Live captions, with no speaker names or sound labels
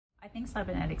think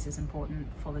cybernetics is important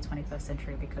for the 21st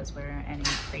century because we're in an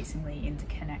increasingly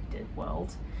interconnected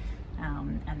world,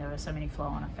 and there are so many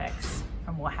flow-on effects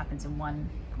from what happens in one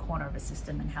corner of a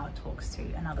system and how it talks to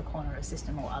another corner of a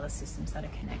system or other systems that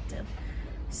are connected.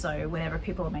 So whenever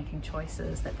people are making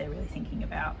choices, that they're really thinking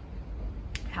about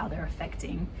how they're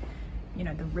affecting, you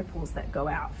know, the ripples that go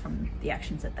out from the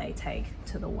actions that they take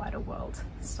to the wider world.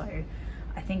 So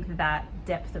I think that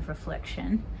depth of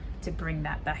reflection, to bring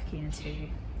that back into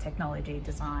technology,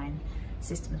 design,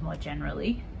 systems more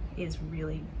generally, is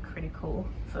really critical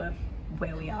for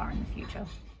where we are in the future.